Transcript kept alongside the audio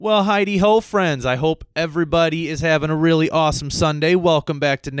Well, Heidi ho, friends. I hope everybody is having a really awesome Sunday. Welcome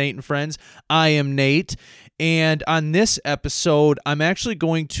back to Nate and Friends. I am Nate, and on this episode, I'm actually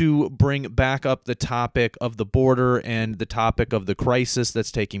going to bring back up the topic of the border and the topic of the crisis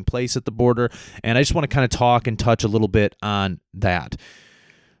that's taking place at the border, and I just want to kind of talk and touch a little bit on that.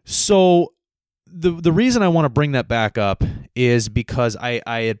 So the reason I want to bring that back up is because I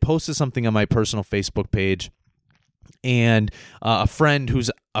had posted something on my personal Facebook page, and a friend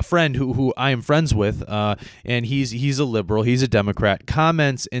who I am friends with, and he's a liberal, he's a Democrat,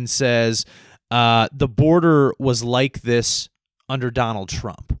 comments and says the border was like this under Donald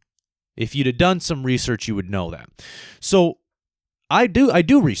Trump. If you'd have done some research, you would know that. So I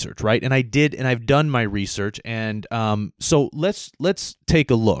do research, right? And I've done my research, and so let's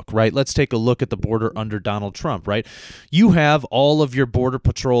take a look, right? Let's take a look at the border under Donald Trump, right? You have all of your Border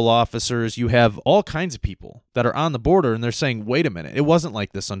Patrol officers, you have all kinds of people that are on the border, and they're saying, wait a minute, it wasn't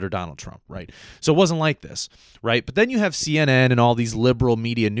like this under Donald Trump, right? So it wasn't like this, right? But then you have CNN and all these liberal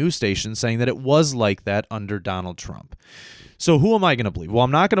media news stations saying that it was like that under Donald Trump. So who am I going to believe? Well,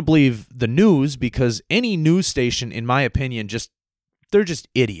 I'm not going to believe the news, because any news station, in my opinion, they're just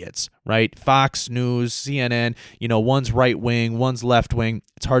idiots, right? Fox News, CNN, one's right wing, one's left wing.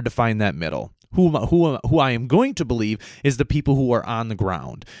 It's hard to find that middle. Who I am going to believe is the people who are on the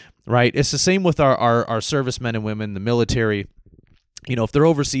ground, right? It's the same with our servicemen and women, the military. If they're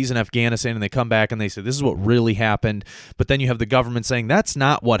overseas in Afghanistan and they come back and they say, this is what really happened, but then you have the government saying, that's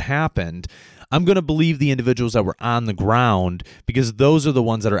not what happened, I'm going to believe the individuals that were on the ground, because those are the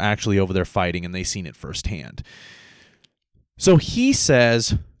ones that are actually over there fighting and they've seen it firsthand. So he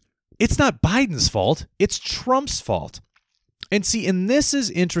says, it's not Biden's fault, it's Trump's fault. And see, and this is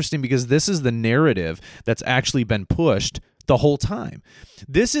interesting, because this is the narrative that's actually been pushed the whole time.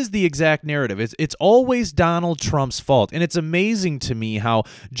 This is the exact narrative. It's always Donald Trump's fault. And it's amazing to me how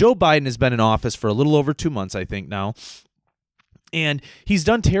Joe Biden has been in office for a little over 2 months, I think now. And he's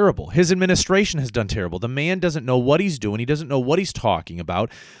done terrible. His administration has done terrible. The man doesn't know what he's doing. He doesn't know what he's talking about.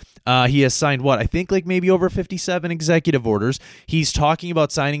 He has signed I think maybe over 57 executive orders. He's talking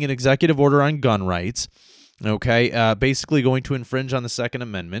about signing an executive order on gun rights, okay, basically going to infringe on the Second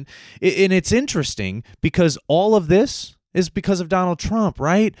Amendment. And it's interesting, because all of this is because of Donald Trump,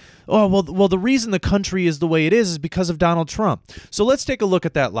 right? Oh, well, the reason the country is the way it is because of Donald Trump. So let's take a look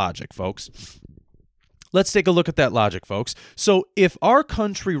at that logic, folks. So if our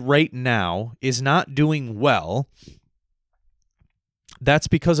country right now is not doing well, that's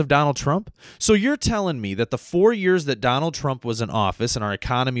because of Donald Trump? So you're telling me that the 4 years that Donald Trump was in office and our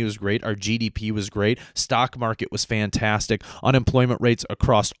economy was great, our GDP was great, stock market was fantastic, unemployment rates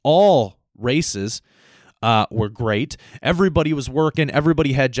across all races were great, everybody was working,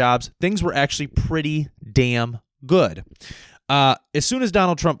 everybody had jobs, things were actually pretty damn good. As soon as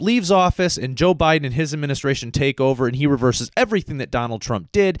Donald Trump leaves office and Joe Biden and his administration take over and he reverses everything that Donald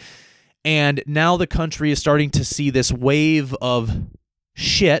Trump did, and now the country is starting to see this wave of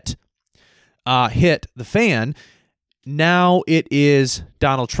shit hit the fan, now it is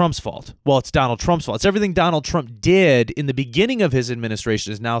Donald Trump's fault. Well, it's Donald Trump's fault. It's everything Donald Trump did in the beginning of his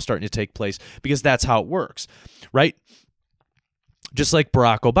administration is now starting to take place, because that's how it works, right? Just like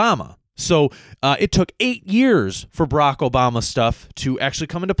Barack Obama. So it took 8 years for Barack Obama's stuff to actually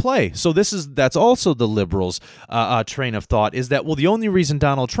come into play. So that's also the liberals' train of thought, is that, well, the only reason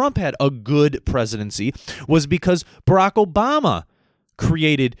Donald Trump had a good presidency was because Barack Obama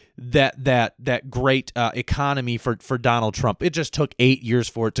created that great economy for Donald Trump. It just took 8 years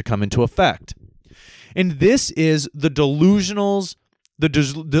for it to come into effect. And this is the left's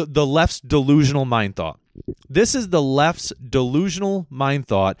delusional mind thought. This is the left's delusional mind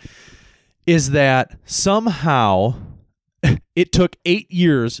thought, is that somehow it took 8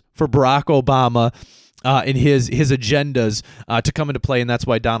 years for Barack Obama and his agendas to come into play, and that's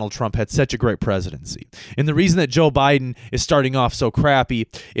why Donald Trump had such a great presidency. And the reason that Joe Biden is starting off so crappy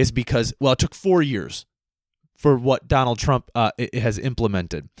is because, well, it took 4 years for what Donald Trump has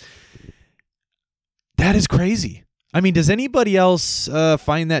implemented. That is crazy. I mean, does anybody else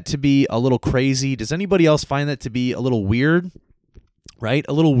find that to be a little crazy? Does anybody else find that to be a little weird? Right?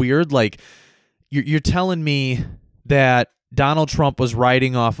 A little weird? Like, you're telling me that Donald Trump was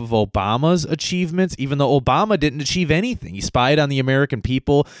riding off of Obama's achievements, even though Obama didn't achieve anything. He spied on the American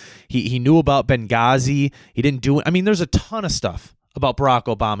people. He knew about Benghazi. He didn't do it. I mean, there's a ton of stuff about Barack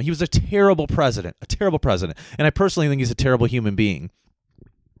Obama. He was a terrible president. And I personally think he's a terrible human being.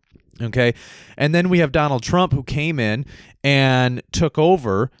 Okay. And then we have Donald Trump, who came in and took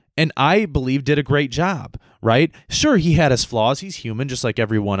over, and I believe did a great job, right? Sure, he had his flaws. He's human, just like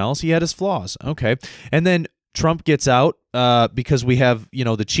everyone else. He had his flaws. Okay. And then Trump gets out because we have,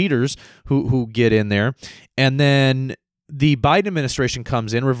 the cheaters who get in there. And then the Biden administration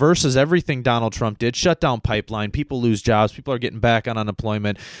comes in, reverses everything Donald Trump did, shut down pipeline, people lose jobs, people are getting back on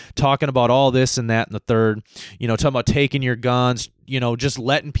unemployment, talking about all this and that and the third, talking about taking your guns, just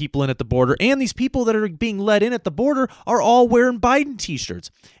letting people in at the border. And these people that are being let in at the border are all wearing Biden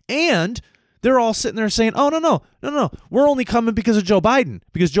t-shirts. And they're all sitting there saying, oh, no, we're only coming because of Joe Biden,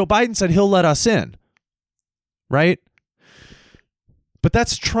 because Joe Biden said he'll let us in. Right? But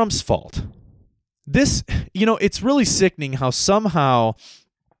that's Trump's fault. This, it's really sickening how somehow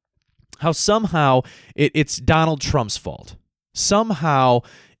it's Donald Trump's fault. Somehow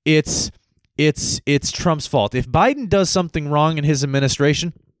it's Trump's fault. If Biden does something wrong in his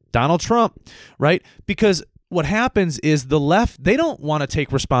administration, Donald Trump, right? Because what happens is the left, they don't want to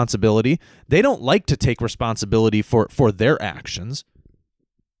take responsibility. They don't like to take responsibility for their actions.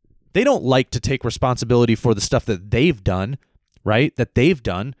 They don't like to take responsibility for the stuff that they've done, right? That they've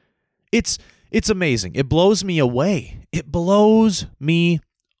done. It's amazing. It blows me away. It blows me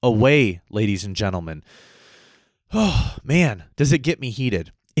away, ladies and gentlemen. Oh, man, does it get me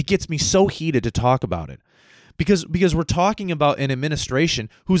heated. It gets me so heated to talk about it. Because we're talking about an administration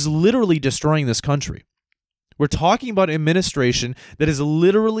who's literally destroying this country. We're talking about an administration that is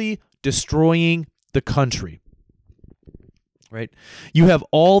literally destroying the country. Right? You have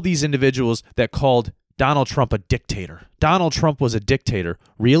all these individuals that called Donald Trump a dictator. Donald Trump was a dictator.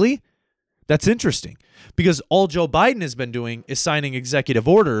 Really? That's interesting, because all Joe Biden has been doing is signing executive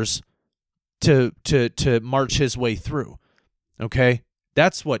orders to march his way through. Okay?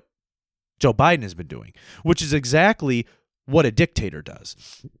 That's what Joe Biden has been doing, which is exactly what a dictator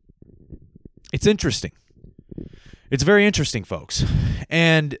does. It's interesting. It's very interesting, folks.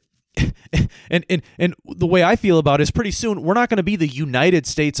 And the way I feel about it is pretty soon we're not going to be the United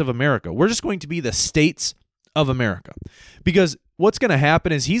States of America. We're just going to be the states of America. Because what's going to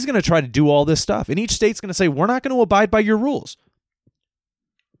happen is he's going to try to do all this stuff. And each state's going to say, we're not going to abide by your rules.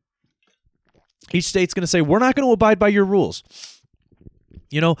 Each state's going to say, we're not going to abide by your rules.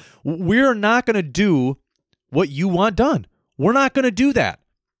 We're not going to do what you want done. We're not going to do that.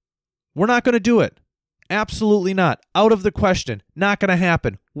 We're not going to do it. Absolutely not. Out of the question. Not going to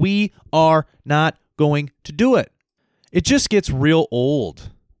happen. We are not going to do it. It just gets real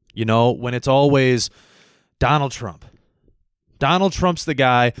old, when it's always Donald Trump. Donald Trump's the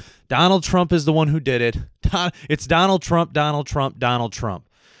guy. Donald Trump is the one who did it. It's Donald Trump, Donald Trump, Donald Trump.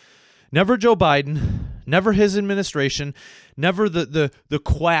 Never Joe Biden, never his administration, never the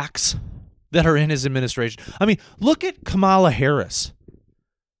quacks that are in his administration. I mean, look at Kamala Harris.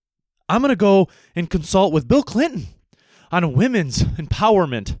 I'm going to go and consult with Bill Clinton on women's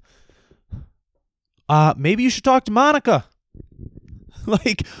empowerment. Maybe you should talk to Monica.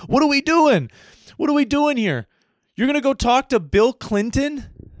 Like, what are we doing? What are we doing here? You're going to go talk to Bill Clinton,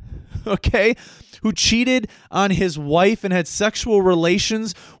 okay, who cheated on his wife and had sexual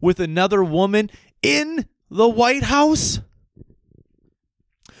relations with another woman in the White House?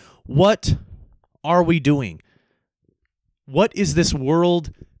 What are we doing? What is this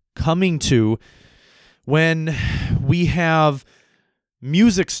world coming to when we have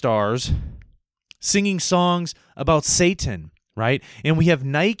music stars singing songs about Satan, right? And we have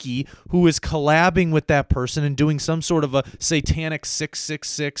Nike who is collabing with that person and doing some sort of a satanic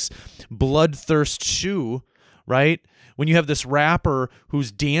 666 bloodthirst shoe, right? When you have this rapper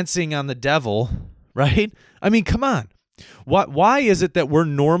who's dancing on the devil, right? I mean, come on. Why is it that we're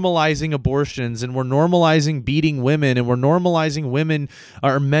normalizing abortions and we're normalizing beating women and we're normalizing women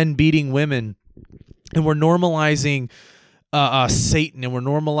or men beating women and we're normalizing Satan and we're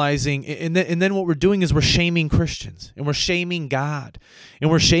normalizing and then what we're doing is we're shaming Christians and we're shaming God and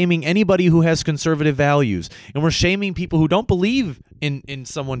we're shaming anybody who has conservative values and we're shaming people who don't believe in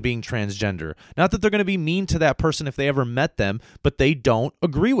someone being transgender. Not that they're going to be mean to that person if they ever met them, but they don't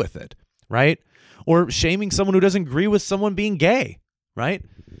agree with it, right? Or shaming someone who doesn't agree with someone being gay, right?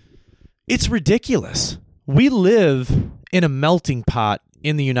 It's ridiculous. We live in a melting pot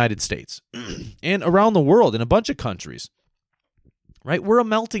in the United States and around the world in a bunch of countries, right? We're a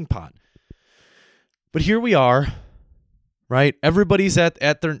melting pot. But here we are, right? Everybody's at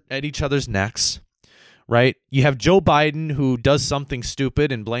each other's necks, right? You have Joe Biden who does something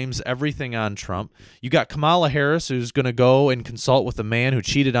stupid and blames everything on Trump. You got Kamala Harris who's going to go and consult with a man who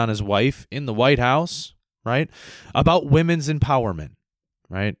cheated on his wife in the White House, right? About women's empowerment,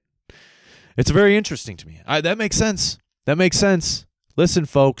 right? It's very interesting to me. That makes sense. That makes sense. Listen,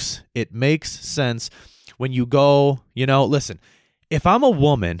 folks, it makes sense when you go, listen, if I'm a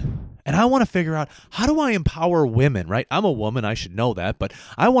woman And I want to figure out, how do I empower women, right? I'm a woman, I should know that, but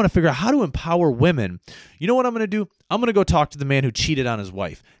I want to figure out how to empower women. You know what I'm going to do? I'm going to go talk to the man who cheated on his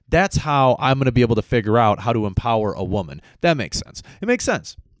wife. That's how I'm going to be able to figure out how to empower a woman. That makes sense. It makes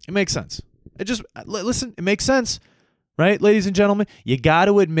sense. It makes sense. Listen, it makes sense, right? Ladies and gentlemen, you got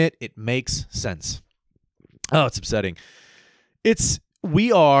to admit it makes sense. Oh, it's upsetting.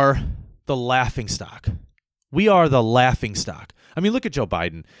 We are the laughingstock. We are the laughingstock. I mean, look at Joe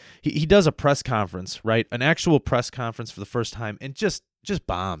Biden. He does a press conference, right? An actual press conference for the first time, and just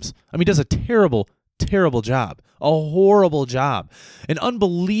bombs. I mean, he does a terrible job, a horrible job, an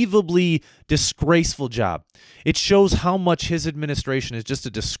unbelievably disgraceful job. It shows how much his administration is just a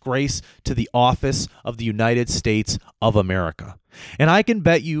disgrace to the office of the United States of America. And I can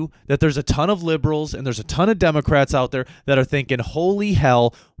bet you that there's a ton of liberals and there's a ton of Democrats out there that are thinking, holy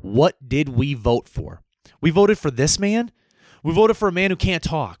hell, what did we vote for? We voted for this man? We voted for a man who can't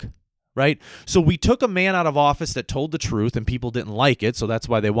talk, right? So we took a man out of office that told the truth and people didn't like it, so that's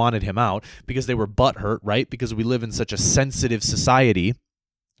why they wanted him out, because they were butthurt, right? Because we live in such a sensitive society,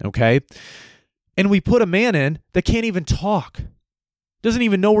 okay? And we put a man in that can't even talk, doesn't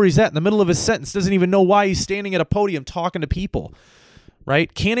even know where he's at in the middle of his sentence, doesn't even know why he's standing at a podium talking to people,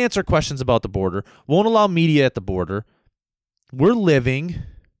 right? Can't answer questions about the border, won't allow media at the border. We're living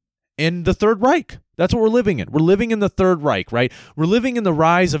in the Third Reich. That's what we're living in. We're living in the Third Reich, right? We're living in the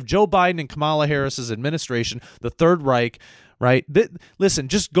rise of Joe Biden and Kamala Harris's administration, the Third Reich, right? Listen,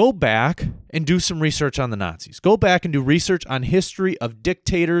 just go back and do some research on the Nazis. Go back and do research on history of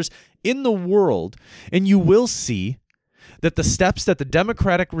dictators in the world, and you will see that the steps that the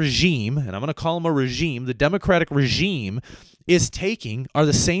Democratic regime, and I'm going to call them a regime, the Democratic regime is taking are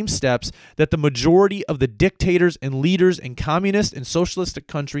the same steps that the majority of the dictators and leaders in communist and socialistic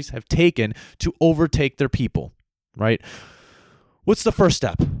countries have taken to overtake their people, right? What's the first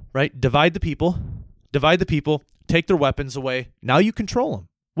step, right? Divide the people, take their weapons away. Now you control them.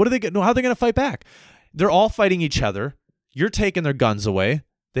 What are they going? How are they going to fight back? They're all fighting each other. You're taking their guns away.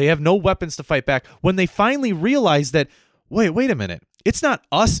 They have no weapons to fight back. When they finally realize that, wait a minute, it's not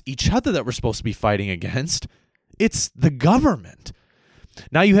us, each other that we're supposed to be fighting against. It's the government.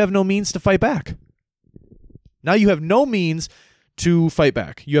 Now you have no means to fight back. Now you have no means to fight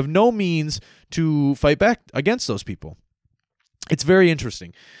back. You have no means to fight back against those people. It's very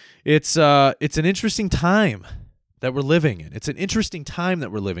interesting. It's an interesting time that we're living in. It's an interesting time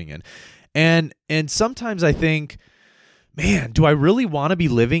that we're living in. And sometimes I think, man, do I really want to be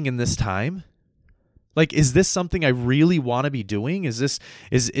living in this time? Like, is this something I really want to be doing? Is this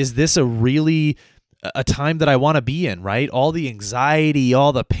a time that I want to be in, right? All the anxiety,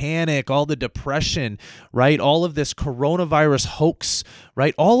 all the panic, all the depression, right? All of this coronavirus hoax,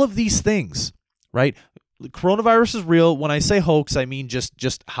 right? All of these things, right? Coronavirus is real. When I say hoax, I mean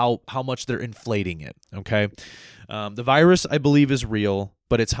just how much they're inflating it, okay? The virus, I believe, is real,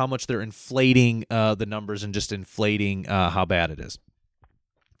 but it's how much they're inflating the numbers and just inflating how bad it is,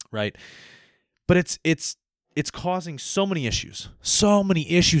 right? But it's causing so many issues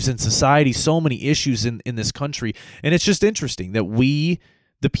in society, so many issues in this country. And it's just interesting that we,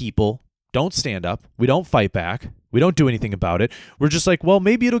 the people, don't stand up. We don't fight back. We don't do anything about it. We're just like, well,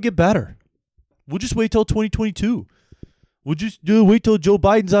 maybe it'll get better. We'll just wait till 2022. We'll just wait till Joe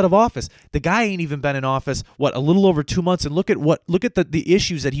Biden's out of office. The guy ain't even been in office, a little over 2 months, and look at the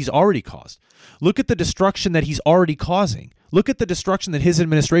issues that he's already caused. Look at the destruction that he's already causing. Look at the destruction that his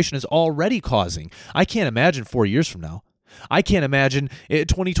administration is already causing. I can't imagine 4 years from now. I can't imagine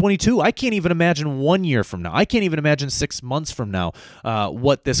 2022. I can't even imagine 1 year from now. I can't even imagine 6 months from now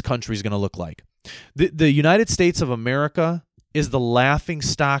what this country is going to look like. The United States of America is the laughing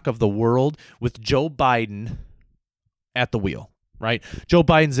stock of the world with Joe Biden at the wheel, right? Joe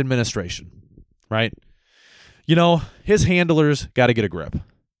Biden's administration, right? You know, his handlers got to get a grip.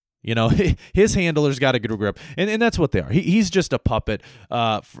 You know, his handlers got to get a grip, and that's what they are. He's just a puppet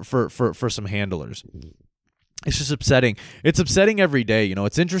for some handlers. It's just upsetting. It's upsetting every day. You know,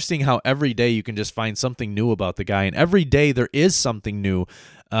 it's interesting how every day you can just find something new about the guy, and every day there is something new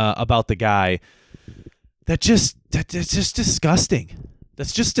about the guy that's just disgusting.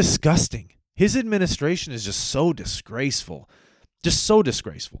 That's just disgusting. His administration is just so disgraceful,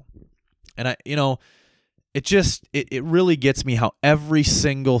 and it really gets me how every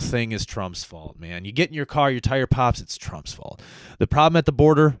single thing is Trump's fault, man. You get in your car, your tire pops, it's Trump's fault. The problem at the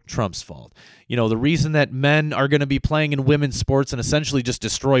border, Trump's fault. You know, the reason that men are going to be playing in women's sports and essentially just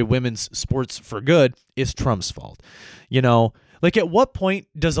destroy women's sports for good is Trump's fault. You know, like, at what point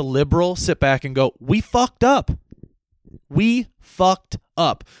does a liberal sit back and go, we fucked up? We fucked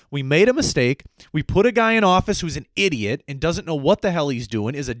up. We made a mistake. We put a guy in office who's an idiot and doesn't know what the hell he's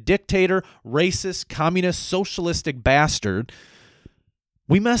doing, is a dictator, racist, communist, socialistic bastard.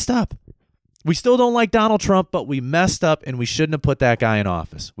 We messed up. We still don't like Donald Trump, but we messed up, and we shouldn't have put that guy in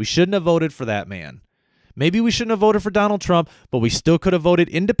office. We shouldn't have voted for that man. Maybe we shouldn't have voted for Donald Trump, but we still could have voted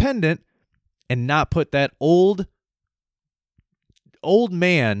independent and not put that old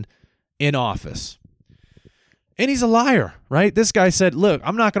man in office. And he's a liar, right? This guy said, look,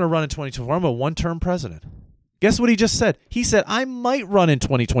 I'm not going to run in 2024. I'm a one-term president. Guess what he just said? He said, I might run in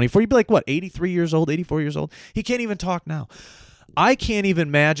 2024. He'd be like, what, 83 years old, 84 years old? He can't even talk now. I can't even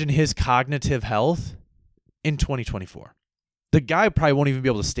imagine his cognitive health in 2024. The guy probably won't even be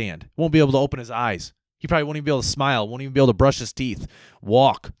able to stand, won't be able to open his eyes. He probably won't even be able to smile, won't even be able to brush his teeth,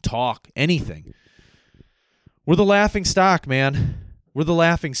 walk, talk, anything. We're the laughing stock, man. We're the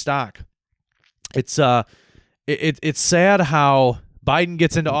laughing stock. It's sad how Biden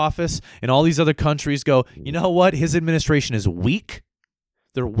gets into office and all these other countries go, you know what? His administration is weak.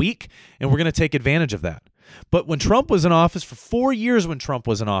 They're weak, and we're going to take advantage of that. But when Trump was in office, for 4 years when Trump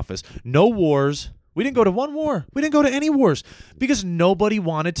was in office, no wars. We didn't go to one war. We didn't go to any wars because nobody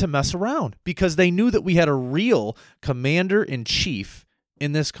wanted to mess around because they knew that we had a real commander-in-chief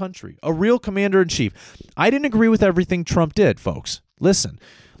in this country, a real commander-in-chief. I didn't agree with everything Trump did, folks. Listen,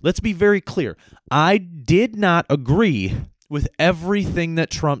 let's be very clear. I did not agree with everything that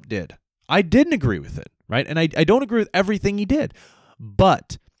Trump did. I didn't agree with it, right? And I don't agree with everything he did,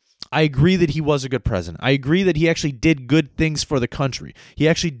 but I agree that he was a good president. I agree that he actually did good things for the country. He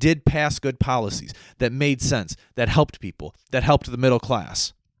actually did pass good policies that made sense, that helped people, that helped the middle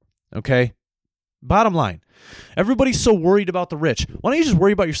class. Okay? Bottom line, everybody's so worried about the rich. Why don't you just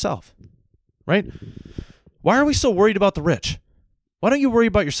worry about yourself? Right? Why are we so worried about the rich? Why don't you worry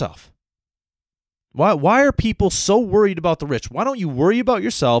about yourself? Why are people so worried about the rich? Why don't you worry about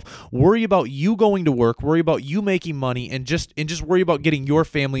yourself, worry about you going to work, worry about you making money, and just worry about getting your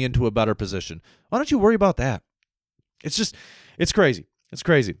family into a better position? Why don't you worry about that? It's crazy. It's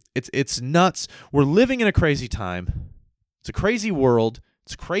crazy. It's nuts. We're living in a crazy time. It's a crazy world.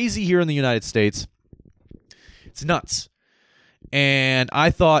 It's crazy here in the United States. It's nuts. And I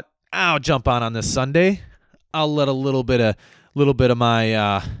thought, I'll jump on this Sunday. I'll let a little bit of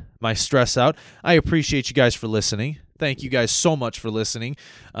my stress out. I appreciate you guys for listening. Thank you guys so much for listening.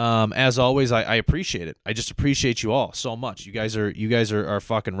 As always, I appreciate it. I just appreciate you all so much. You guys are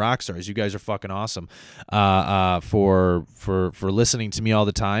fucking rock stars. You guys are fucking awesome. For listening to me all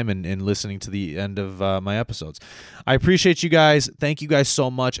the time and listening to the end of my episodes. I appreciate you guys. Thank you guys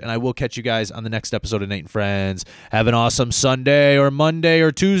so much, and I will catch you guys on the next episode of Nate and Friends. Have an awesome Sunday or Monday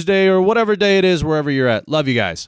or Tuesday or whatever day it is, wherever you're at. Love you guys.